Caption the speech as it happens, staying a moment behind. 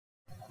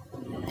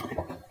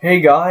Hey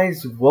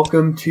guys,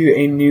 welcome to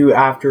a new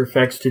After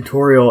Effects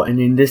tutorial, and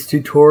in this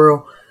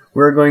tutorial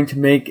we're going to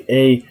make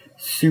a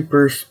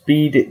super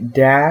speed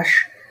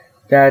dash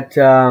that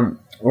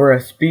or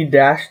a speed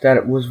dash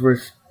that was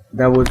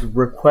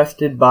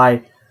requested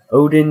by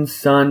Odin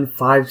Sun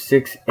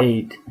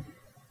 568.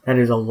 That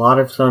is a lot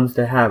of suns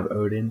to have,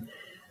 Odin.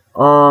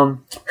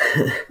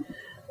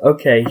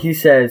 Okay, he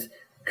says,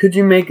 could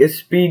you make a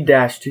speed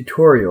dash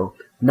tutorial,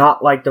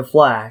 not like the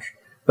Flash,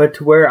 but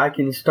to where I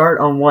can start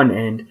on one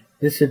end,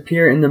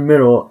 disappear in the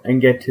middle,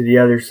 and get to the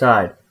other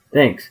side.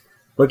 Thanks.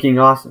 Looking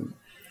awesome.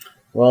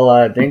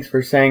 Well, thanks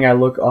for saying I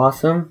look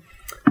awesome.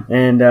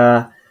 And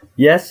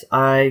yes,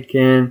 I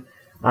can.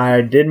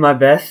 I did my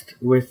best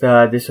with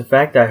this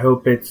effect. I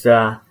hope it's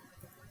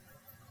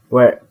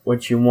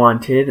what you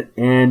wanted.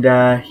 And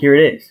here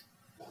it is.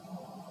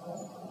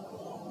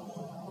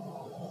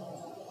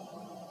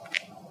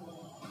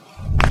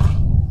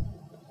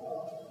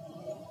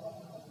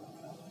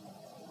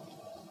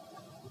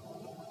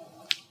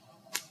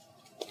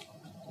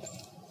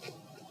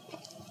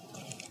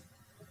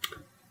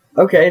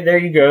 Okay, there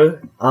you go.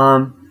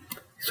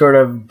 Sort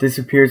of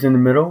disappears in the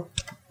middle,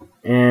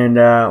 and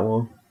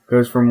well,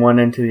 goes from one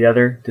end to the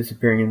other,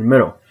 disappearing in the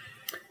middle.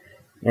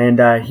 And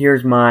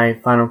here's my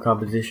final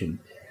composition.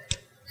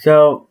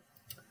 So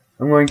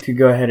I'm going to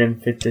go ahead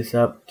and fit this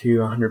up to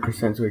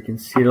 100% so we can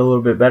see it a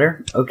little bit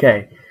better.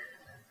 Okay,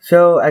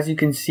 so as you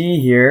can see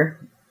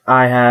here,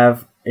 I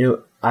have a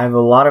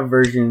lot of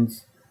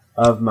versions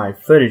of my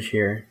footage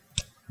here,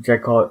 which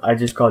I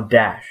just call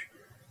dash.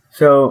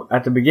 So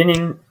at the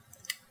beginning,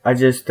 I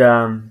just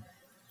here,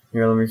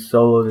 let me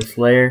solo this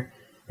layer.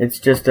 It's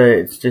just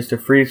a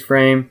freeze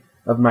frame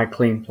of my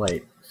clean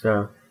plate.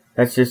 So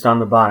that's just on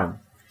the bottom.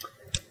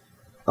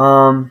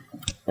 And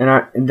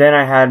then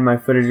I had my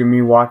footage of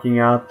me walking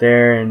out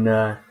there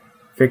and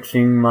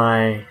fixing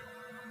my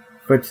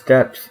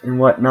footsteps and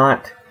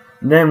whatnot.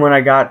 And then when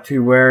I got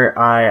to where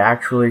I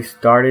actually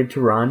started to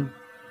run,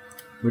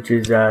 which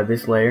is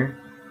this layer,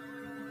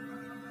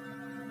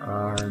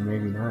 or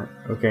maybe not.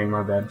 Okay,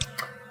 my bad.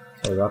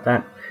 Sorry about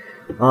that.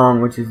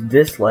 Which is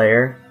this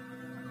layer.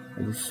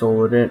 I just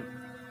soloed it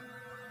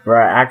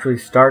where I actually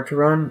start to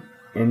run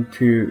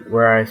into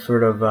where I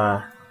sort of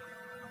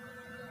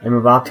am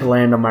about to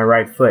land on my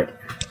right foot.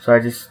 So I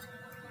just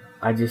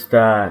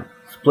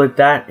split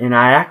that, and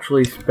I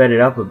actually sped it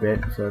up a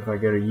bit. So if I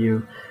go to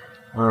U,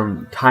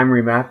 time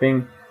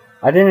remapping,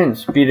 I didn't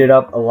speed it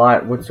up a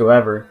lot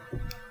whatsoever.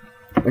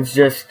 It's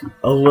just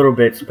a little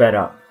bit sped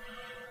up.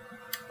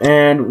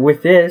 And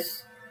with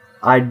this,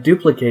 I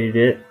duplicated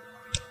it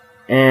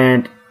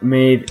and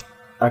made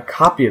a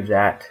copy of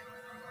that,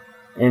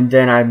 and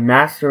then I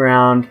masked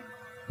around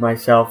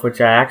myself,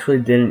 which I actually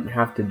didn't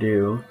have to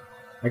do.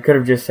 I could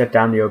have just set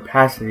down the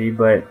opacity,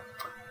 but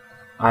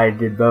I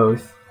did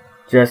both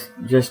just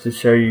to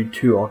show you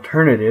two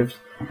alternatives.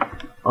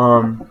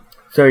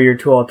 So your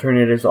two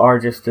alternatives are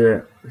just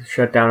to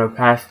shut down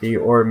opacity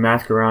or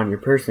mask around your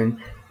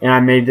person, and I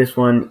made this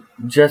one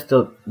just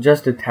a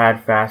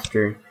tad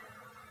faster.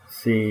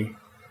 See,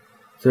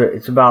 so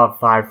it's about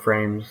 5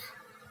 frames.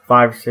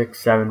 5, 6,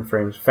 7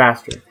 frames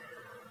faster.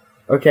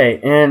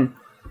 Okay, and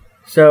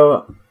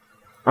so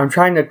I'm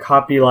trying to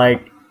copy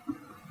like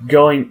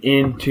going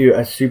into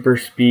a super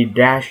speed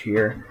dash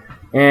here,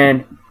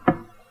 and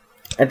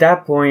at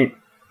that point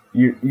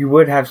you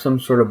would have some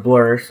sort of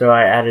blur, so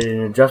I added an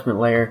adjustment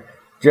layer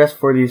just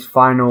for these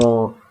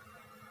final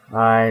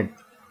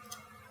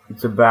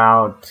it's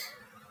about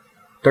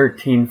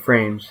 13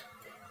 frames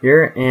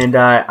here, and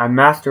I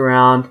masked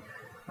around.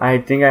 I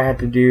think I had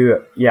to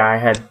do, yeah, I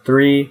had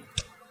three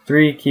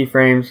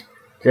keyframes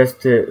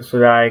just so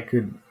that I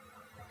could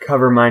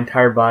cover my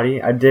entire body.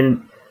 I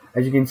didn't,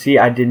 as you can see,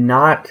 I did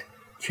not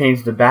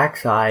change the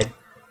backside.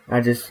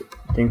 I just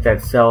think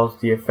that sells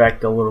the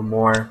effect a little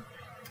more.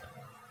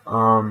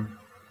 And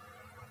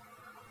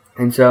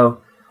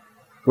so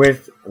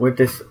with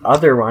this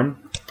other one,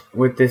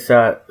 with this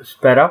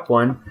sped up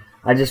one,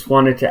 I just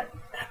wanted to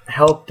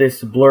help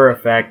this blur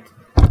effect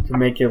to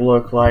make it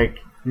look like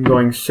I'm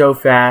going so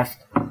fast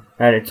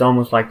that it's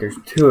almost like there's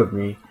two of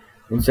me.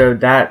 And so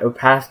that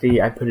opacity,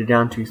 I put it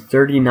down to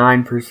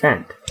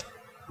 39%,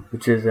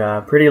 which is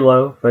pretty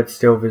low, but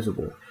still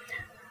visible.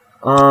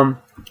 And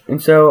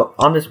so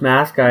on this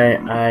mask,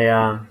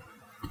 I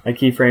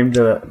keyframed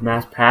the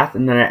mask path,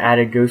 and then I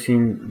added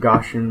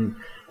Gaussian.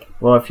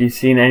 Well, if you've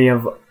seen any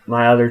of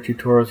my other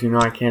tutorials, you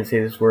know I can't say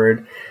this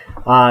word.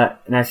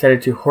 And I set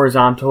it to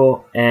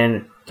horizontal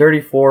and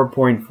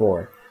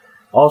 34.4.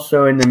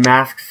 Also in the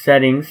mask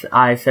settings,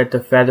 I set the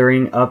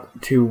feathering up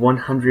to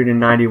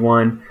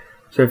 191.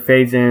 So it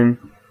fades in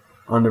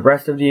on the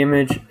rest of the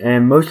image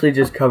and mostly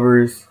just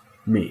covers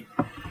me.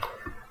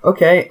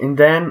 Okay, and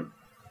then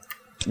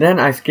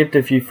I skipped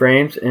a few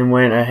frames and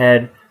went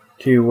ahead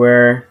to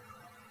where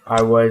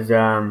I was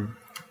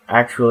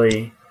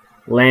actually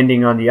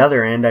landing on the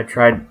other end.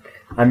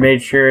 I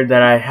made sure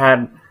that I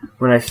had,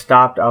 when I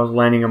stopped, I was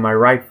landing on my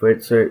right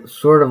foot, so it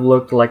sort of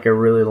looked like a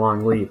really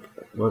long leap.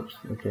 Whoops,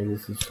 okay,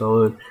 this is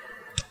soloed.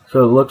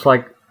 So it looks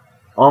like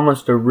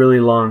almost a really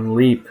long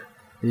leap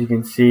as you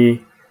can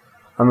see,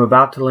 I'm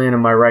about to land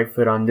on my right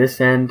foot on this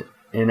end,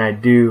 and I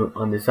do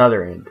on this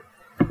other end.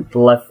 The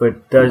left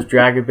foot does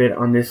drag a bit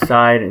on this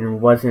side, and it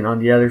wasn't on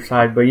the other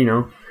side, but you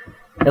know,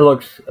 it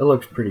looks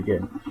pretty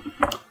good.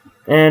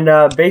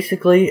 And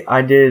basically,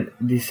 I did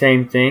the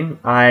same thing.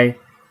 I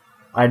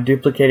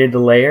duplicated the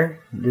layer,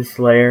 this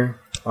layer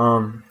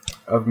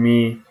of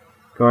me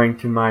going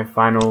to my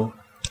final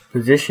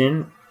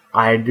position.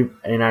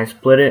 I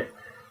split it,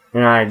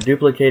 and I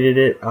duplicated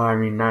it. I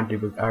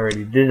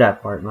already did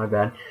that part, my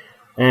bad.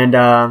 And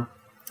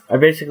I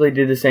basically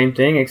did the same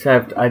thing,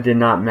 except I did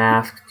not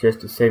mask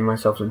just to save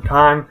myself some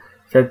time.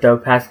 Set the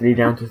opacity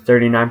down to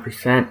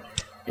 39%,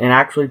 and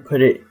actually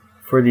put it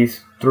for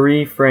these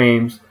 3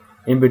 frames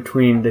in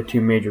between the 2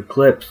 major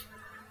clips,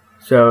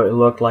 so it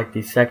looked like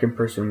the second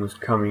person was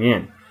coming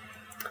in.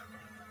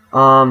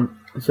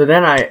 So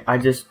then I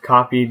just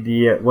copied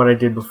what I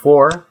did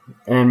before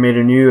and made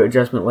a new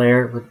adjustment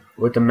layer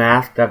with the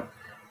mask that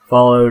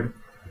followed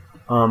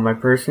my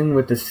person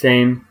with the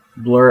same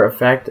blur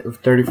effect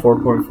of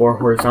 34.4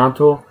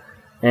 horizontal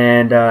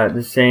and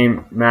the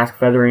same mask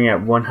feathering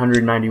at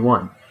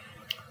 191.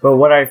 But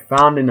what I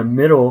found in the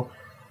middle,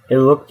 it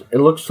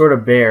looked sort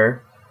of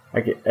bare.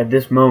 Like at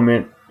this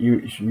moment,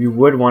 you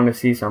would want to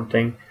see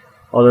something,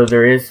 although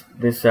there is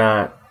this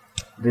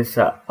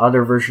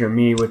other version of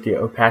me with the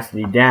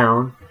opacity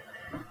down.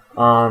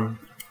 You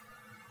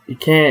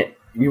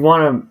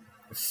want to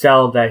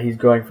sell that he's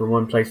going from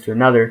one place to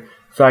another.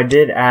 So I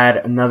did add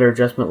another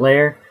adjustment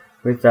layer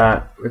with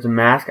a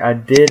mask. I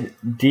did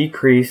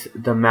decrease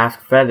the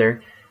mask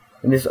feather,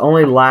 and this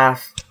only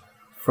lasts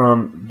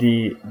from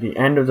the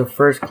end of the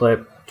first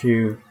clip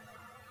to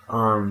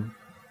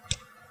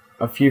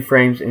a few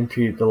frames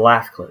into the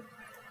last clip.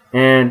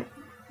 And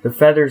the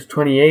feather is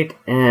 28,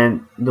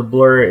 and the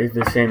blur is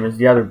the same as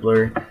the other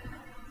blur,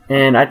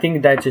 and I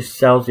think that just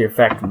sells the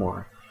effect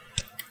more.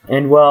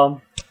 And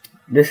well,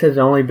 this has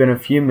only been a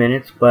few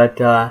minutes,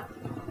 but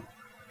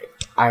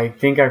I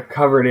think I've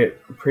covered it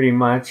pretty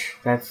much.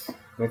 That's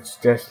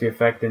just the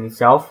effect in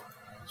itself.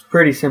 It's a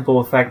pretty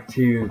simple effect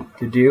to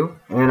do,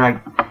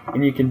 and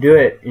you can do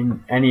it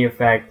in any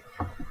effect,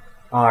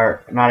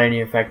 or not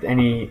any effect,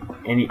 any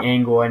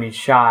angle, any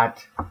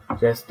shot.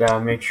 Just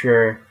make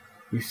sure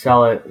you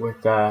sell it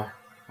with, I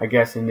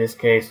guess in this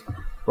case,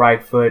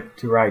 right foot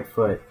to right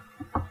foot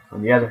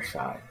on the other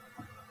side.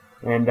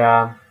 And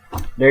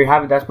there you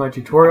have it. That's my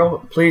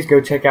tutorial. Please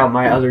go check out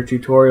my other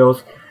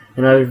tutorials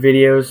and other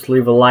videos.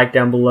 Leave a like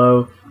down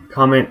below,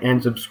 comment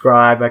and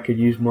subscribe. I could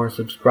use more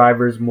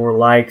subscribers, more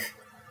likes,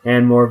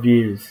 and more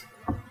views.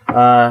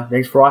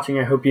 Thanks for watching.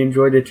 I hope you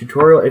enjoyed the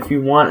tutorial. If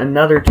you want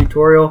another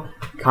tutorial,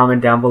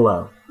 comment down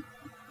below.